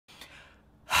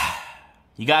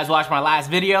You guys watched my last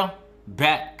video?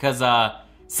 Bet, cause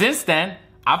since then,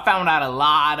 I found out a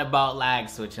lot about lag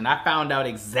switching. I found out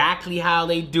exactly how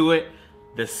they do it,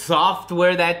 the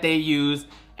software that they use,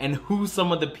 and who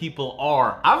some of the people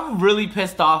are. I'm really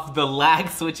pissed off the lag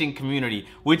switching community,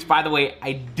 which by the way,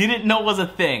 I didn't know was a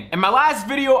thing. In my last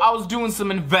video, I was doing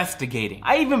some investigating.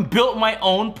 I even built my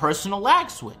own personal lag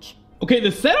switch. Okay,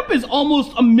 the setup is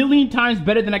almost a million times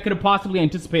better than I could have possibly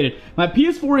anticipated. My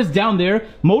PS4 is down there,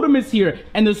 modem is here,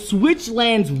 and the switch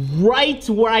lands right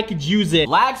where I could use it.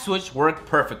 Lag switch worked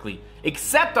perfectly,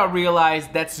 except I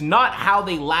realized that's not how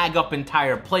they lag up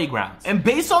entire playgrounds. And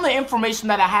based on the information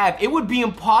that I have, it would be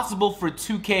impossible for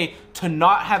 2K to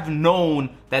not have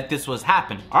known that this was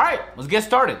happening. All right, let's get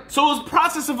started. So as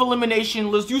process of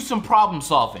elimination, let's use some problem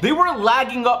solving. They were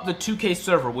lagging up the 2K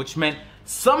server, which meant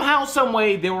somehow, some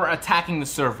way, they were attacking the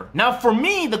server. Now, for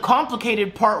me, the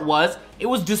complicated part was, it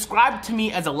was described to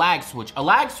me as a lag switch. A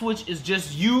lag switch is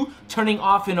just you turning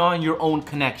off and on your own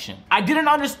connection. I didn't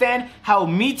understand how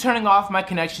me turning off my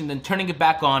connection then turning it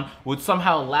back on would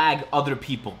somehow lag other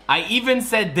people. I even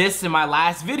said this in my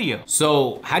last video.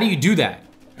 So how do you do that?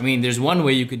 I mean, there's one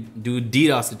way you could do a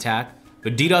DDoS attack,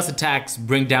 but DDoS attacks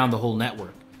bring down the whole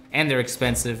network, and they're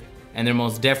expensive, and they're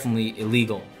most definitely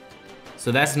illegal.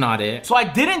 So that's not it. So I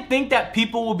didn't think that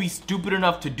people would be stupid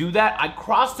enough to do that. I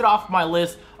crossed it off my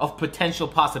list of potential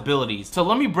possibilities. So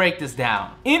let me break this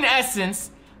down. In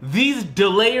essence, these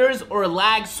delayers or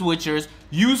lag switchers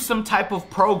use some type of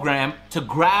program to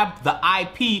grab the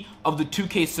IP of the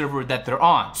 2K server that they're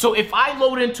on. So if I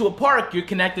load into a park, you're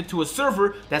connected to a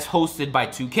server that's hosted by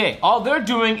 2K. All they're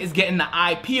doing is getting the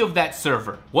IP of that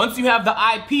server. Once you have the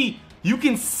IP, you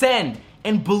can send.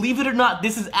 And believe it or not,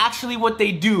 this is actually what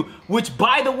they do, which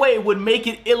by the way would make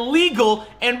it illegal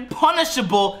and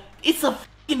punishable. It's a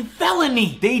fucking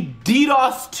felony. They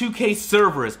DDoS 2K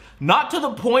servers, not to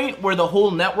the point where the whole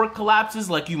network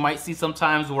collapses like you might see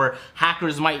sometimes where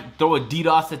hackers might throw a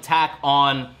DDoS attack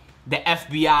on the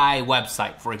FBI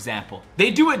website, for example. They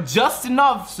do it just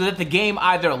enough so that the game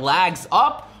either lags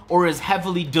up or is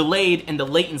heavily delayed and the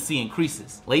latency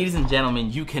increases. Ladies and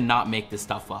gentlemen, you cannot make this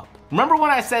stuff up. Remember when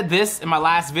I said this in my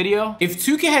last video? If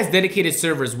 2K has dedicated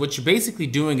servers, what you're basically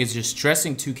doing is just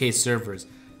stressing 2K servers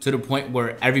to the point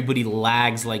where everybody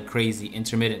lags like crazy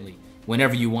intermittently,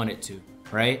 whenever you want it to,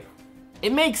 right?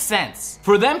 It makes sense.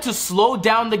 For them to slow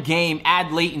down the game,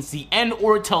 add latency, and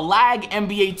or to lag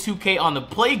NBA 2K on the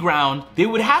playground, they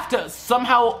would have to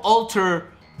somehow alter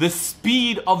the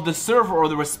speed of the server or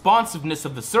the responsiveness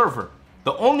of the server.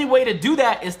 The only way to do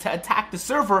that is to attack the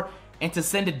server and to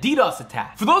send a DDoS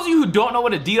attack. For those of you who don't know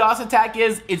what a DDoS attack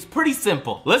is, it's pretty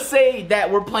simple. Let's say that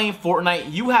we're playing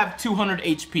Fortnite, you have 200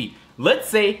 HP. Let's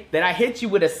say that I hit you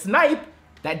with a snipe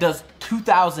that does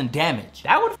 2,000 damage.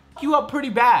 That would fuck you up pretty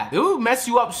bad. It would mess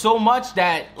you up so much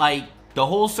that like the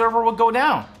whole server would go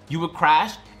down. You would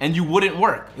crash and you wouldn't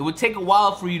work. It would take a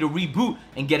while for you to reboot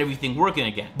and get everything working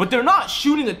again. But they're not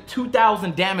shooting a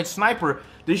 2,000 damage sniper,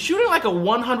 they're shooting like a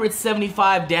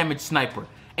 175 damage sniper.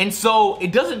 And so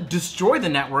it doesn't destroy the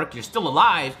network, you're still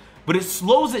alive, but it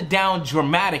slows it down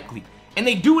dramatically. And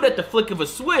they do it at the flick of a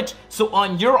switch, so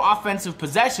on your offensive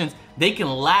possessions, they can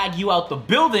lag you out the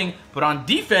building, but on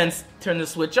defense, turn the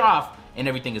switch off and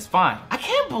everything is fine. I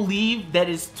can't believe that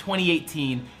it's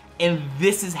 2018 and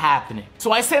this is happening.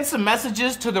 So I sent some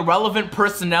messages to the relevant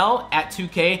personnel at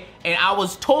 2K and I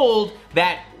was told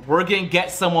that we're gonna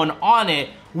get someone on it,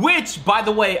 which, by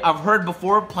the way, I've heard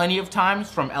before plenty of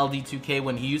times from LD2K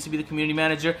when he used to be the community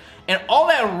manager, and all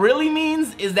that really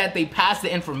means is that they pass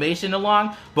the information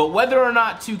along, but whether or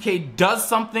not 2K does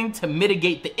something to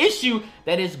mitigate the issue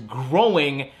that is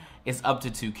growing is up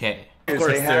to 2K.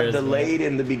 They have delayed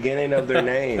in the beginning of their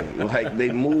name. Like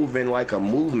they move in like a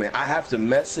movement. I have to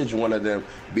message one of them,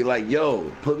 be like,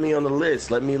 yo, put me on the list,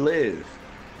 let me live.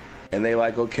 And they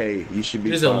like, okay, you should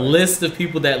be There's fine. a list of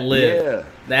people that live. Yeah.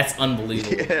 That's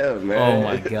unbelievable. Yeah, man. Oh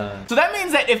my God. So that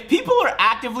means that if people are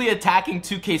actively attacking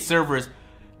 2K servers,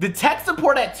 the tech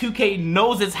support at 2K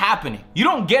knows it's happening. You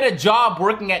don't get a job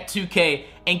working at 2K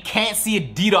and can't see a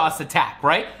DDoS attack,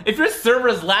 right? If your server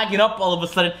is lagging up all of a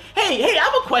sudden, hey, I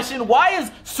have a question. Why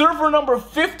is server number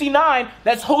 59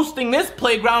 that's hosting this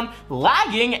playground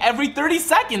lagging every 30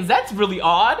 seconds? That's really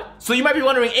odd. So you might be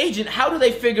wondering, Agent, how do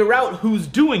they figure out who's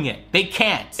doing it? They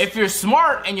can't. If you're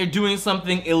smart and you're doing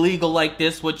something illegal like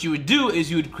this, what you would do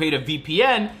is you would create a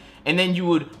VPN and then you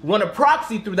would run a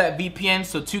proxy through that VPN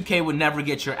so 2K would never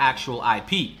get your actual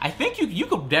IP. I think you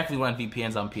could definitely run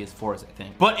VPNs on PS4s, I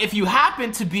think. But if you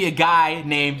happen to be a guy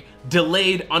named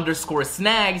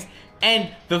delayed_snags and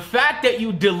the fact that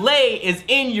you delay is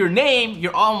in your name,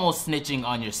 you're almost snitching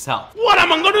on yourself. What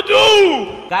am I gonna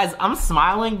do? Guys, I'm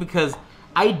smiling because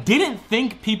I didn't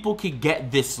think people could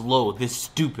get this low, this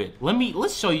stupid.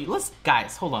 Let's show you,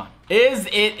 guys, hold on. Is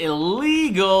it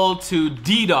illegal to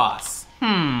DDoS?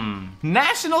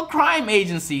 National Crime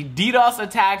Agency, DDoS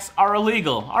attacks are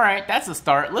illegal. All right, that's a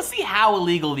start. Let's see how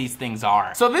illegal these things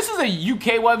are. So this is a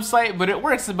UK website, but it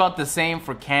works about the same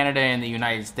for Canada and the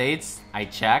United States. I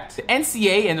checked. The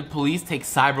NCA and the police take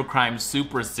cybercrime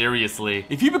super seriously.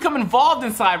 If you become involved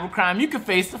in cybercrime, you could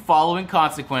face the following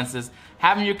consequences: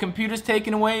 having your computers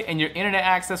taken away and your internet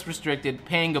access restricted,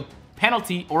 paying a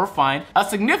penalty or a fine, a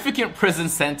significant prison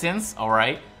sentence, all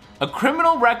right, a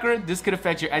criminal record. This could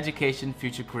affect your education,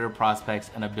 future career prospects,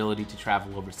 and ability to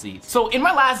travel overseas. So in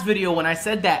my last video, when I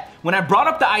said that, when I brought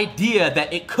up the idea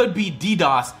that it could be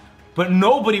DDoS, but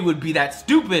nobody would be that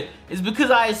stupid, is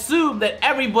because I assumed that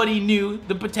everybody knew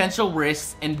the potential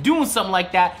risks in doing something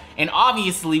like that, and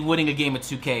obviously winning a game of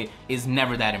 2K is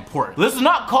never that important. Let's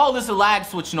not call this a lag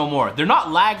switch no more. They're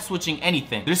not lag switching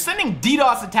anything. They're sending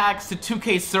DDoS attacks to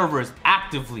 2K servers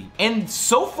actively, and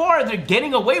so far they're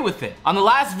getting away with it. On the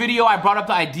last video, I brought up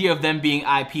the idea of them being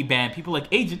IP banned. People like,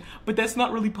 Agent, but that's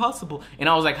not really possible. And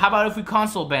I was like, how about if we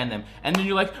console ban them? And then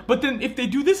you're like, but then if they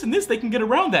do this and this, they can get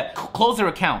around that. Close their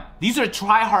account. These are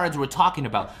tryhards we're talking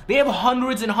about. They have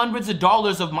hundreds and hundreds of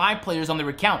dollars of my players on their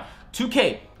account.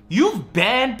 2K, you've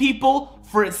banned people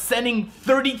for sending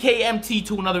 30K MT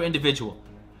to another individual.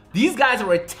 These guys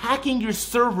are attacking your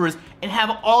servers and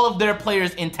have all of their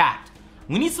players intact.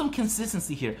 We need some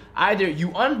consistency here. Either you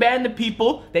unban the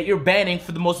people that you're banning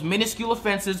for the most minuscule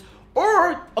offenses,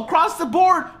 or across the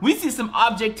board, we see some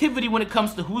objectivity when it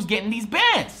comes to who's getting these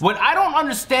bans. What I don't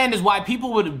understand is why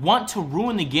people would want to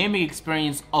ruin the gaming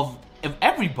experience of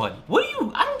everybody.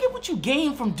 I don't get what you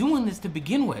gain from doing this to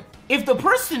begin with. If the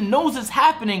person knows it's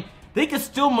happening, they can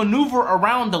still maneuver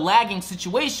around the lagging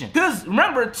situation. Because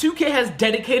remember, 2K has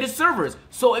dedicated servers.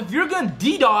 So if you're gonna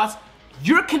DDoS,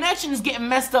 your connection is getting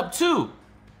messed up too.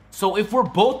 So if we're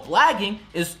both lagging,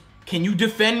 can you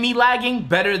defend me lagging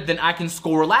better than I can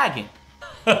score lagging?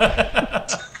 Oh,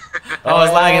 it's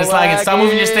lagging, it's lagging. Stop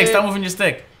moving your stick, stop moving your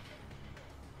stick.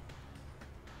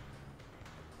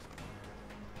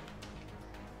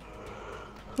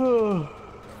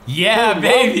 Yeah,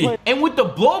 baby. And with the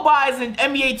blow-bys in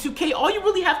NBA 2K, all you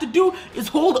really have to do is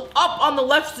hold up on the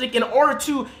left stick in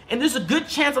R2, and there's a good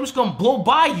chance I'm just gonna blow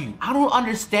by you. I don't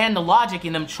understand the logic,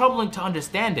 and I'm troubling to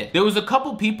understand it. There was a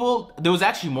couple people, there was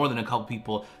actually more than a couple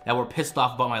people that were pissed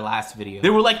off about my last video. They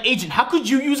were like, Agent, how could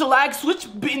you use a lag switch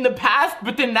in the past,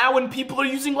 but then now when people are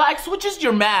using lag switches,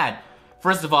 you're mad?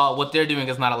 First of all, what they're doing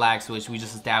is not a lag switch. We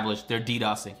just established they're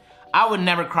DDoSing. I would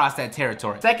never cross that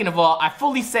territory. Second of all, I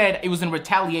fully said it was in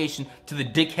retaliation to the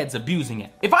dickheads abusing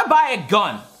it. If I buy a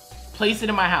gun, place it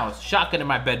in my house, shotgun in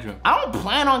my bedroom, I don't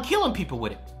plan on killing people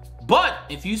with it. But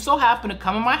if you so happen to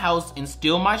come in my house and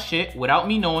steal my shit without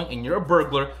me knowing and you're a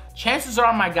burglar, chances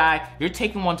are, my guy, you're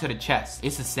taking one to the chest.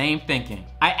 It's the same thinking.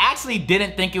 I actually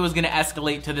didn't think it was gonna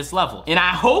escalate to this level. And I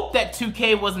hope that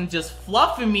 2K wasn't just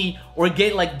fluffing me or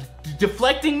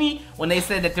deflecting me when they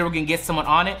said that they were gonna get someone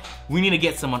on it. We need to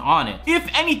get someone on it. If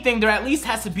anything, there at least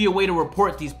has to be a way to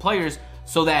report these players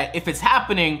so that if it's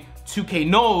happening, 2K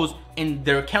knows and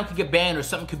their account could get banned or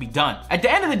something could be done. At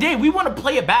the end of the day, we wanna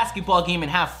play a basketball game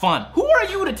and have fun. Who are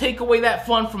you to take away that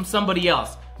fun from somebody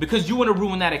else? Because you want to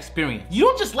ruin that experience. You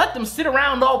don't just let them sit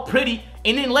around all pretty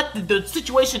and then let the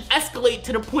situation escalate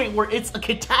to the point where it's a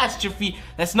catastrophe.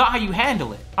 That's not how you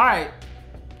handle it. All right,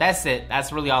 that's it.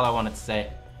 That's really all I wanted to say.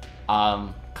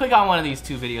 Click on one of these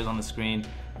two videos on the screen.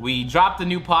 We dropped a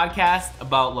new podcast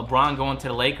about LeBron going to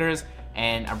the Lakers,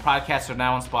 and our podcasts are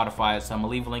now on Spotify, so I'm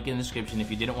gonna leave a link in the description if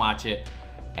you didn't watch it.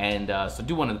 And so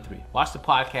do one of the three. Watch the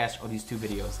podcast or these two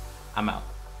videos. I'm out.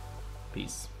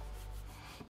 Peace.